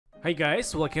Hi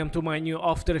guys, welcome to my new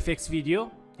After Effects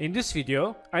video. In this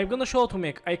video, I'm gonna show how to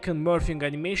make icon morphing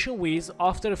animation with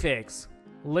After Effects.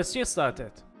 Let's get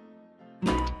started.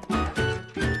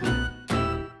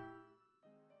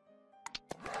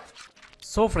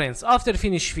 So friends, after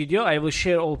finish video, I will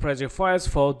share all project files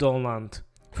for download.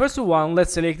 First one,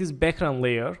 let's select this background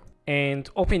layer and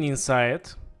open inside.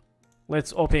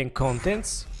 Let's open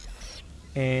contents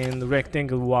and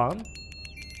rectangle 1,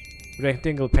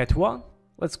 rectangle path 1.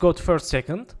 Let's go to first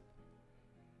second.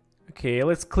 Okay,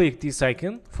 let's click this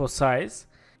icon for size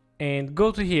and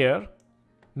go to here,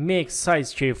 make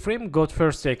size keyframe, go to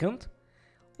first second.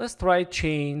 Let's try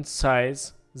change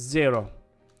size 0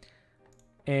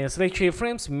 and select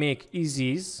keyframes, make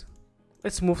easies.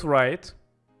 Let's move right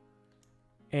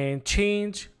and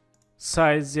change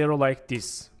size 0 like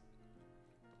this.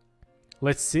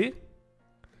 Let's see.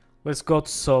 Let's go to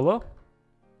solo.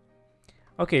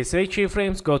 Okay, select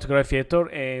keyframes, go to graph editor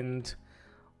and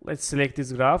let's select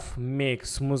this graph, make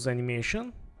smooth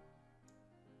animation.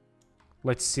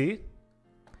 Let's see.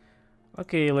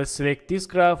 Okay, let's select this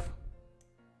graph.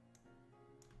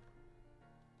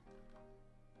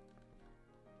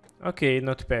 Okay,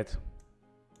 not bad.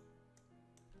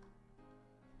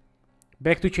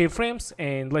 Back to keyframes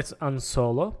and let's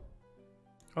unsolo.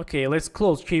 Okay, let's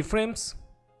close keyframes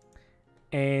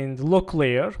and lock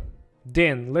layer.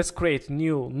 Then let's create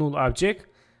new null object.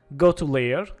 Go to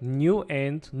layer, new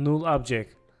and null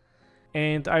object.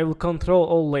 And I will control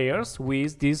all layers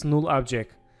with this null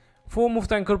object. For move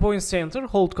the anchor point center,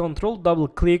 hold control, double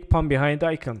click palm behind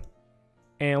icon.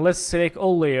 And let's select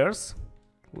all layers.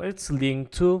 Let's link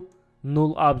to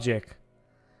null object.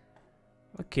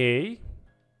 Okay.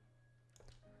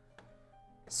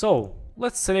 So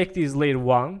let's select this layer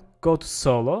 1, go to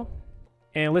solo.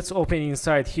 And let's open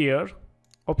inside here.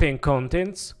 Open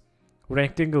contents,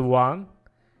 rectangle 1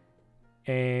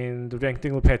 and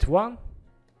rectangle path 1.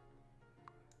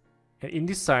 And in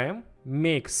this time,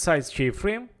 make size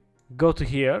keyframe, go to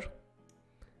here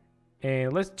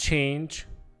and let's change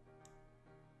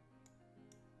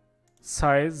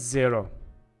size 0.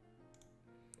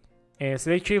 And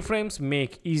select keyframes,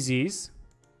 make easies,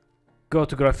 go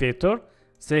to graph editor,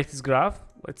 select this graph,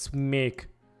 let's make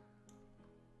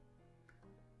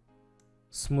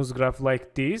smooth graph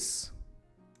like this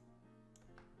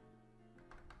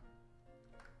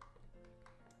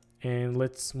and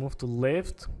let's move to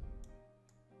left.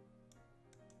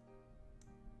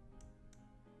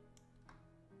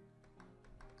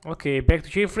 Okay, back to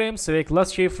keyframe, select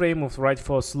last keyframe, move right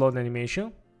for slow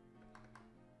animation.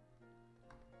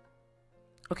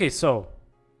 Okay, so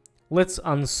let's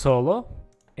unsolo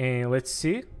and let's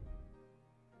see.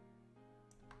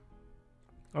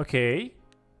 Okay,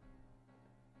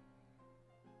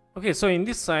 so in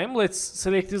this time, let's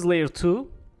select this layer 2,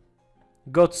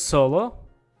 go to solo,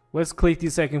 let's click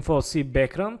this icon for see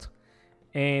background,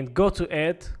 and go to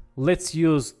add, let's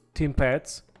use theme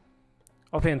paths,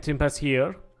 open theme paths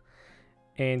here,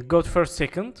 and go to first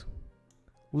second,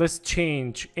 let's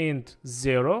change end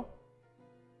 0,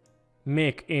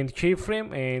 make end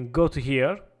keyframe, and go to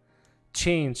here,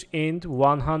 change end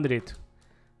 100,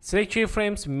 select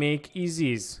keyframes, make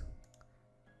easies,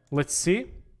 let's see.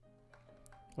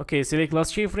 Okay, select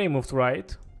last keyframe, move to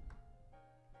right.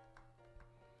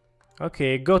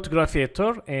 Okay, go to graph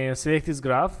editor and select this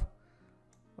graph.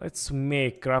 Let's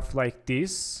make graph like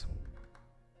this.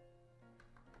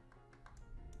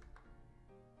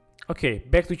 Okay,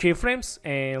 back to keyframes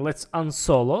and let's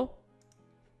unsolo.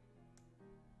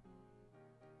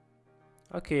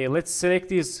 Okay, let's select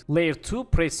this layer 2,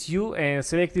 press U and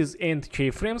select this end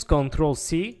keyframes, Ctrl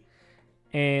C.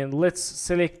 And let's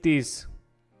select this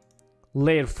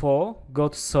layer 4, go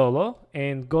to solo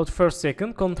and go to first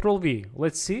second, Ctrl V.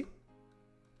 Let's see.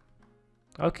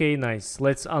 Okay, nice.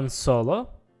 Let's unsolo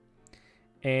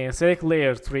and select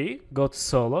layer 3, go to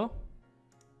solo.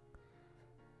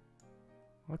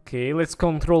 Okay, let's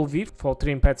Ctrl V for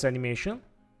trim paths animation.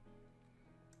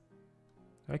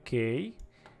 Okay,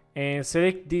 and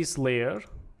select this layer,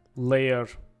 layer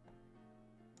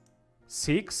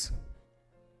 6.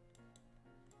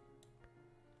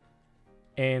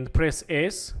 And press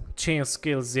S, change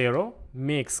scale 0,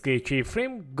 make scale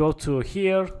keyframe, go to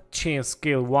here, change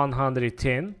scale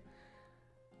 110,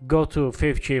 go to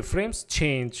 5 keyframes,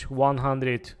 change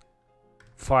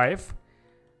 105,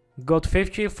 go to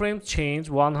 5 keyframes, change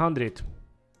 100.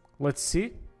 Let's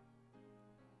see.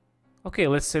 Okay,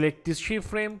 let's select this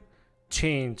keyframe,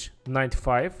 change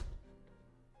 95.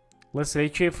 Let's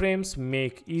select keyframes,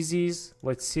 make easies,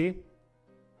 let's see.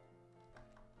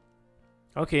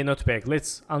 Okay, not bad.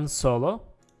 Let's unsolo.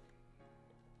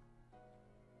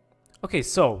 Okay,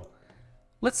 so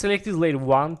Let's select this layer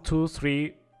 1, 2,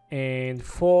 3, and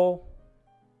 4,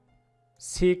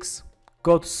 6.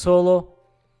 Go to solo.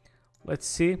 Let's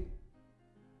see.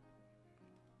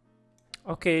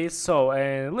 Okay, so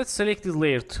let's select this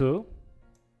layer 2.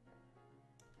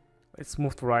 Let's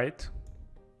move to right.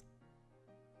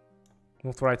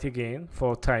 Move to right again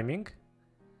for timing.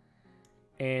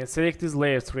 And select this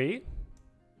layer 3.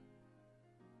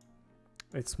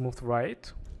 Let's move to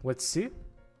right. Let's see.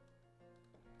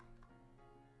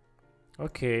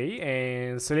 Okay,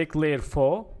 and select layer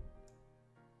 4.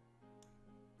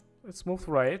 Let's move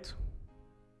to right.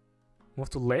 Move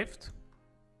to left.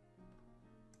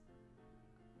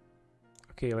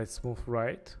 Okay, let's move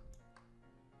right.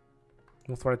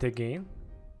 Move right again.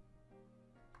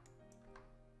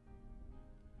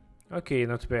 Okay,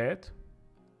 not bad.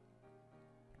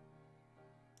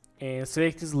 And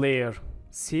select this layer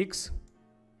 6.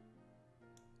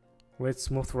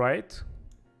 Let's move right.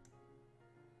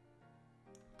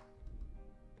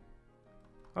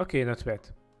 Okay, not bad.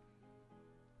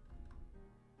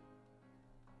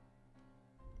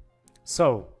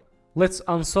 So let's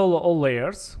unsolo all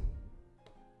layers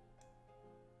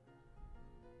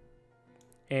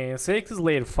and select this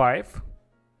layer 5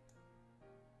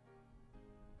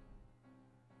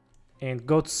 and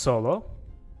go to solo.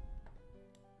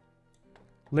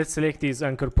 Let's select this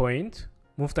anchor point,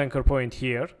 move the anchor point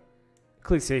here,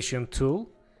 click selection tool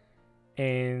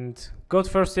and go to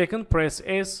first second, press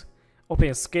S,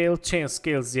 open scale, change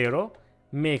scale 0,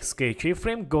 make scale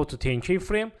keyframe, go to 10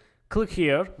 keyframe, click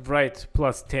here, write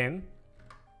plus 10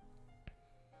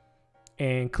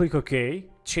 and click OK,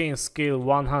 change scale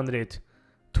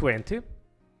 120,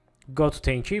 go to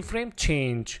 10 keyframe,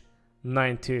 change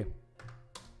 90,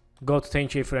 go to 10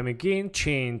 keyframe again,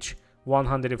 change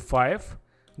 105,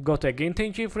 go to again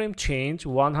 10 keyframe, change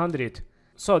 100.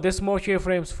 So there's more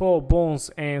keyframes for bones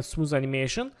and smooth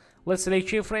animation. Let's select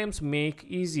keyframes, make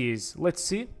easies. Let's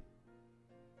see.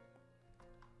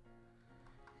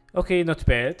 Okay, not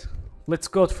bad. Let's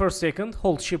go to first second,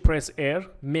 hold shift press R,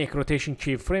 make rotation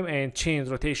keyframe and change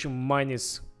rotation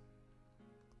minus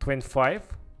 25.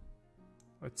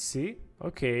 Let's see.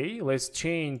 Okay, let's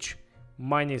change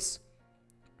minus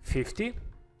 50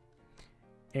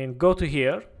 and go to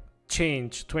here,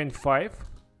 change 25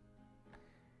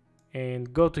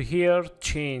 and go to here,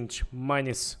 change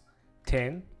minus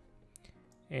 10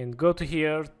 and go to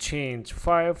here, change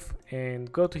 5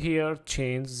 and go to here,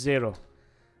 change 0.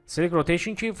 Select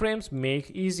rotation keyframes,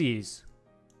 make easies.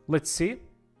 Let's see.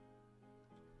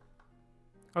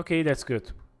 Okay, that's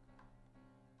good.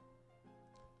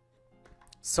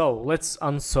 So let's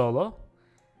unsolo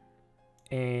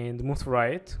and move to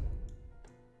right.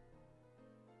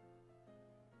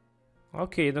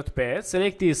 Okay, not bad.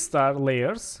 Select these star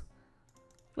layers.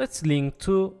 Let's link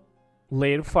to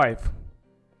layer 5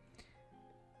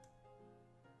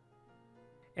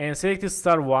 and select this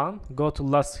star 1, go to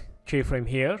last keyframe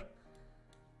here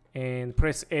and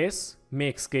press S,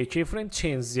 make scale keyframe,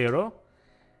 change 0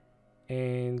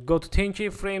 and go to 10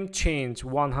 keyframe, change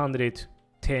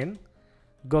 110,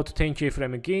 go to 10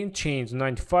 keyframe again, change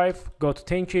 95, go to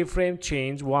 10 keyframe,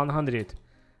 change 100.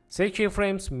 Select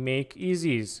keyframes, make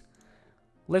easies.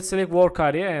 Let's select work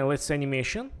area and let's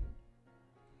animation.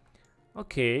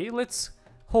 Okay, let's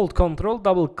hold Ctrl,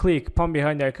 double click palm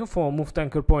behind icon for move the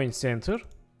anchor point center.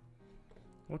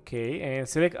 Okay, and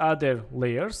select other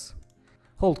layers.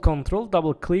 Hold Ctrl,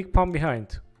 double click palm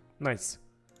behind. Nice.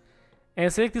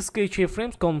 And select the scale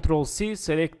keyframes, Ctrl C,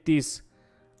 select these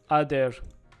other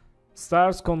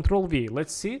stars, Ctrl V.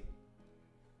 Let's see.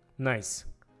 Nice.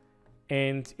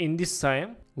 And in this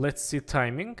time, let's see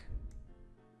timing.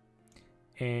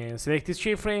 And select these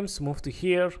keyframes, move to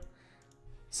here.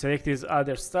 Select these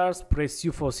other stars, press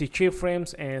U for C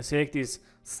keyframes and select this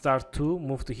star 2,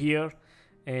 move to here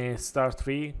and star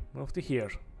 3, move to here.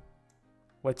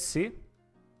 Let's see.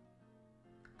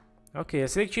 Okay,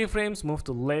 select keyframes, move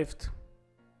to left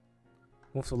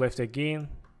again.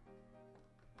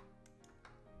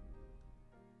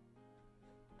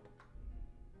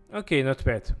 Okay, not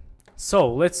bad.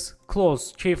 So let's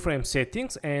close keyframe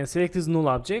settings and select this null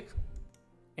object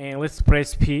and let's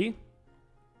press P.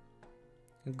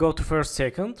 Go to first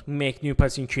second, make new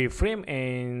passing keyframe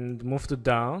and move to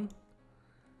down.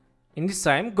 In this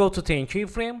time, go to 10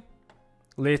 keyframe.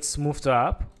 Let's move to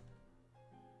up.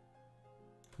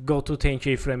 Go to 10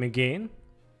 keyframe again.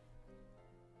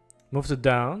 Move to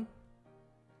down.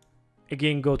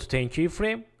 Again, go to 10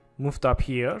 keyframe. Move to up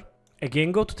here.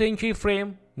 Again, go to 10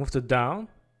 keyframe. Move to down.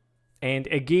 And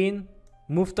again,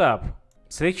 move to up.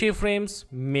 Select keyframes,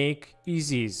 make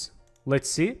easies. Let's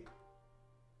see.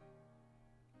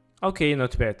 Okay,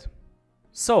 not bad.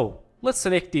 So let's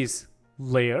select these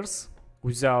layers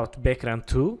without background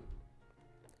too,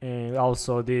 and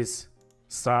also these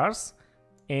stars,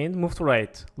 and move to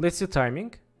right. Let's see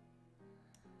timing.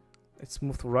 Let's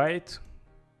move to right,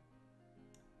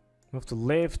 move to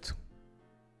left.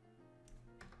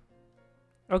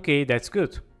 Okay, that's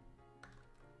good.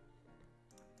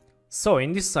 So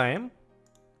in this time,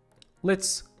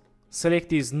 let's select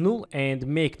this null and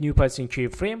make new position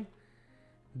keyframe.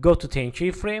 Go to 10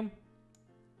 keyframe,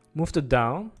 move to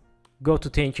down, go to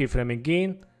 10 keyframe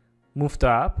again, move to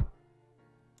up,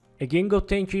 again go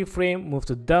 10 keyframe, move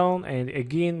to down, and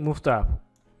again move to up.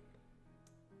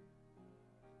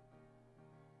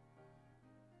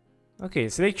 Okay,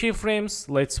 select keyframes,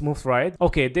 let's move right.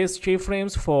 Okay, there's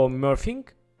keyframes for morphing.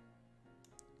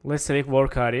 Let's select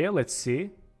work area, let's see.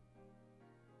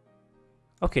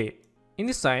 Okay, in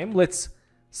this time, let's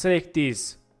select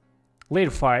this layer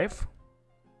 5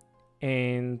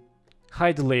 and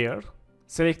hide layer.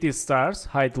 Select these stars,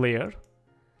 hide layer.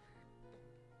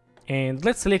 And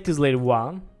let's select this layer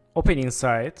 1, open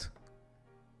inside.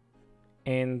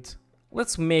 And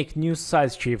let's make new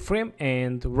size keyframe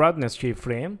and roughness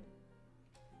keyframe.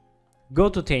 Go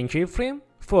to 10 keyframe.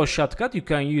 For a shortcut, you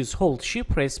can use hold shift,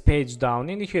 press page down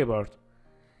in the keyboard.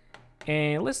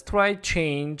 And let's try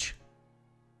change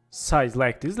size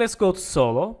like this. Let's go to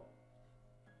solo.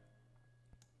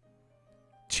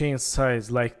 Change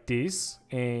size like this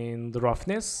and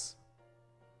roughness.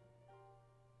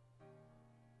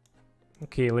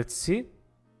 Okay, let's see.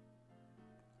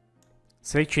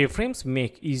 Select keyframes,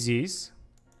 make easies.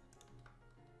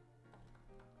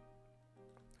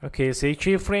 Okay, select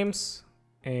keyframes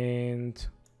and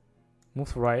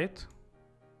move right.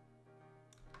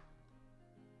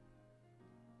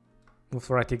 Move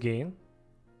right again.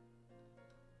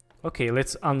 Okay,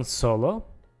 let's unsolo.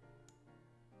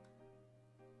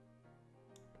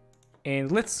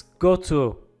 And let's go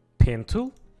to pen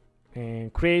tool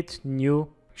and create new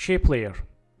shape layer.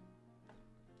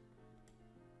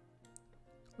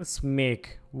 Let's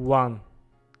make one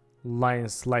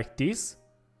lines like this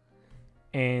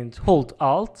and hold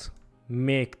alt,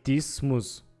 make this smooth.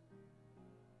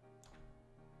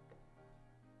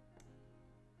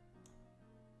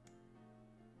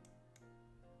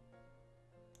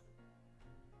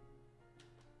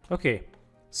 Okay,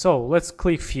 so let's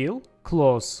click fill,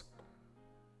 close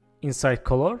inside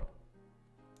color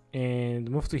and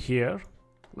move to here.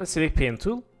 Let's select pen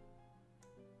tool,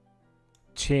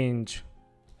 change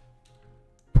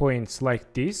points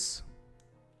like this.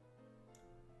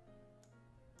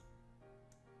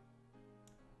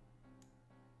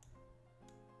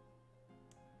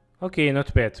 Okay,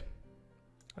 not bad.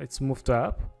 Let's move to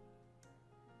up.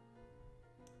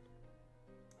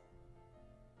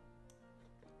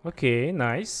 Okay,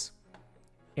 nice.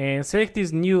 And select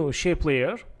this new shape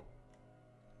layer.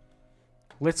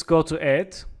 Let's go to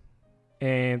add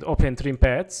and open trim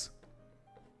paths.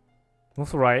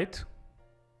 Move right.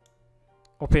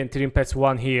 Open trim paths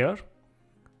 1 here.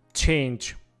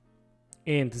 Change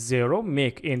end 0.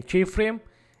 Make end keyframe.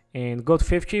 And go to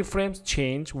 5 keyframes.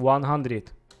 Change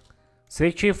 100.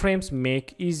 Select keyframes.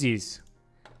 Make easies.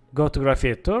 Go to graph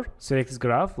editor. Select this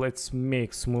graph. Let's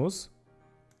make smooth.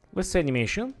 Let's say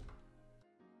animation.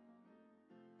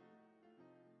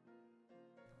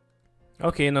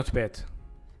 Okay, not bad.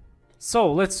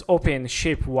 So let's open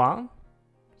shape 1,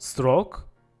 stroke,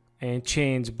 and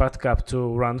change butt cap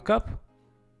to round cap.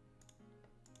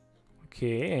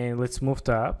 Okay, and let's move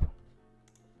to up.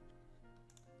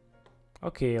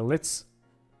 Okay, let's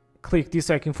click this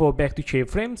icon for back to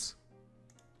keyframes.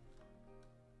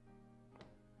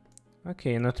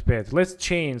 Okay, not bad. Let's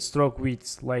change stroke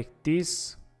width like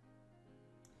this.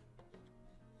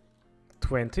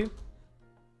 20.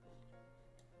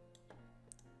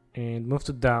 And move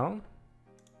to down.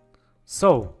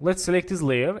 So let's select this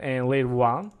layer and layer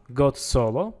 1, go to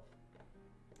solo.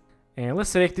 And let's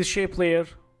select this shape layer,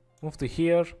 move to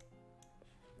here,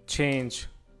 change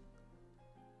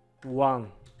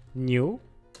 1 new.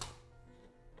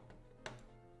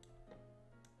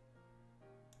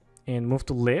 And move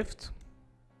to left.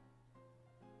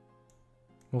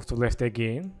 Move to left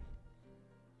again.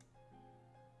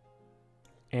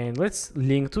 And let's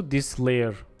link to this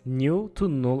layer, new to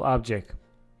null object.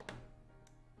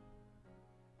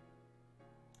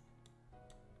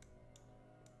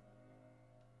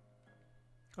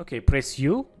 Okay, press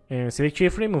U and select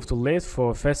keyframe, move to left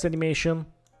for fast animation.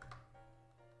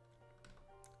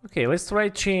 Okay, let's try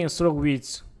change stroke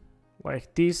width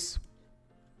like this.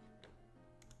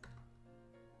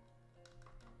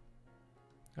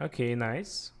 Okay,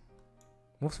 nice.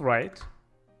 Move right.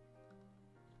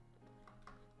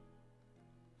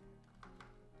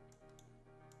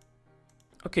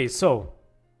 Okay, so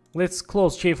let's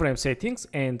close keyframe settings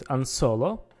and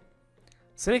unsolo.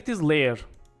 Select this layer.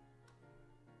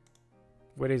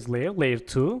 Where is layer? Layer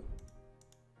 2.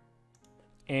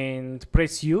 And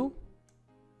press U.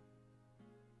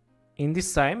 In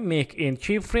this time, make end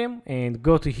keyframe and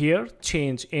go to here,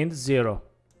 change end 0.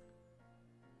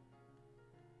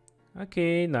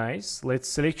 Okay, nice. Let's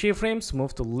select keyframes,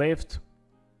 move to left.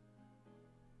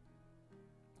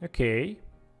 Okay.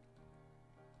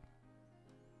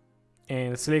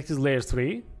 And select this layer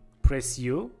 3, press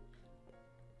U.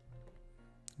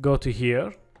 Go to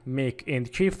here, make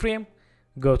end keyframe,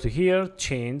 go to here,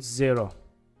 change 0.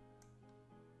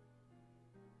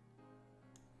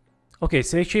 Okay,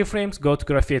 select keyframes, go to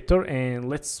graph editor and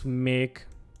let's make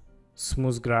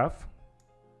smooth graph.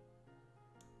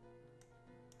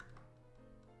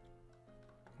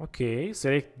 Okay,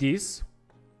 select this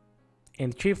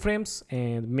and keyframes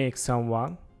and make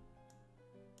someone.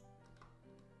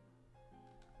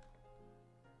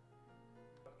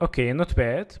 Okay, not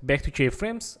bad. Back to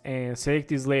keyframes and select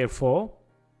this layer 4.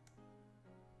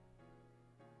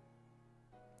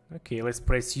 Okay, let's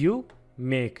press U,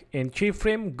 make end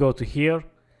keyframe, go to here,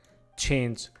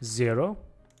 change 0.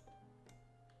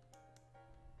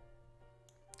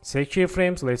 Select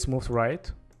keyframes, let's move to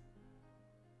right.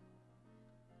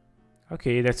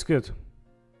 Okay, that's good.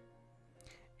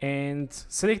 And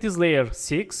select this layer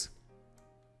 6.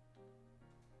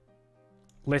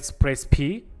 Let's press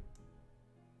P.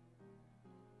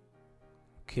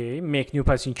 Okay, make new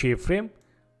position keyframe,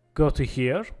 go to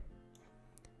here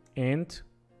and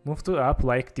move to up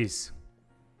like this.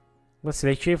 Let's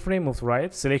select keyframe, move to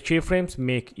right, select keyframes,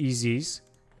 make easies,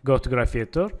 go to graph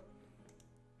editor,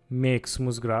 make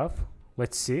smooth graph.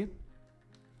 Let's see.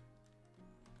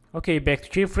 Okay, back to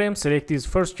keyframe, select this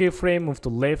first keyframe, move to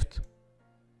left.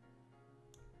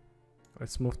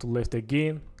 Let's move to left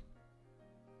again.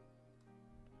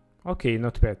 Okay,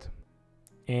 not bad.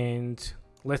 And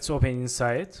let's open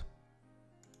inside.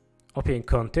 Open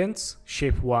contents,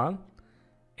 shape 1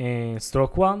 and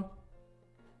stroke 1.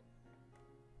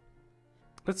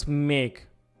 Let's make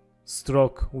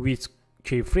stroke width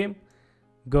keyframe.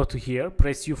 Go to here,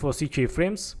 press U for C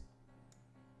keyframes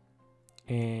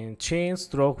and change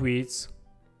stroke width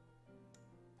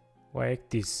like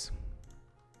this.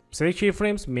 Select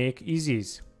keyframes, make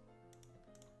easies.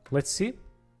 Let's see.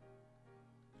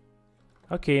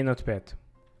 Okay, not bad.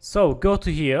 So go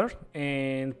to here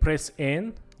and press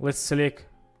N. Let's select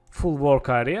full work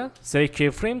area, select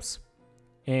keyframes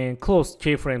and close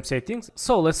keyframe settings.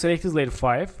 So let's select this layer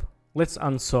 5. Let's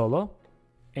unsolo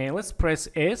and let's press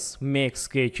S, make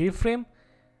scale keyframe.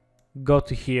 Go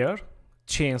to here,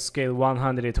 change scale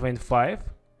 125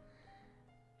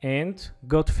 and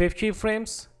go to 5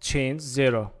 keyframes, change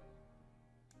 0.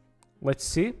 Let's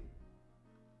see.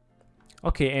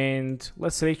 Okay, and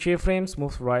let's select keyframes,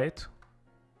 move right.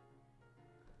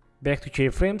 Back to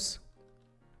keyframes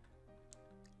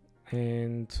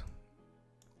and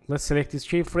let's select this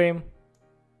keyframe,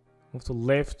 move to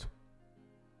left.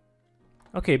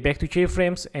 Okay, back to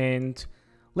keyframes and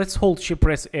let's hold shift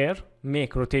press R,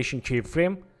 make rotation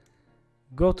keyframe,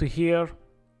 go to here,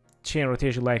 change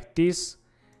rotation like this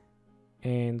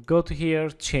and go to here,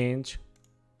 change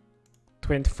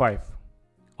 25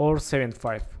 or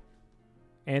 75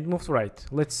 and move to right.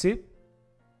 Let's see.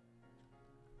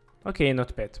 Okay,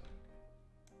 not bad.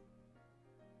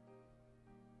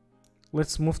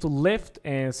 Let's move to left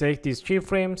and select these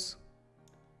keyframes.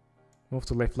 Move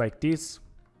to left like this.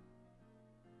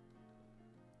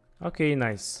 Okay,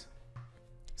 nice.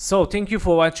 So thank you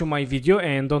for watching my video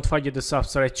and don't forget to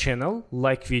subscribe channel,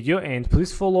 like video and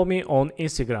please follow me on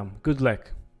Instagram. Good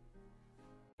luck.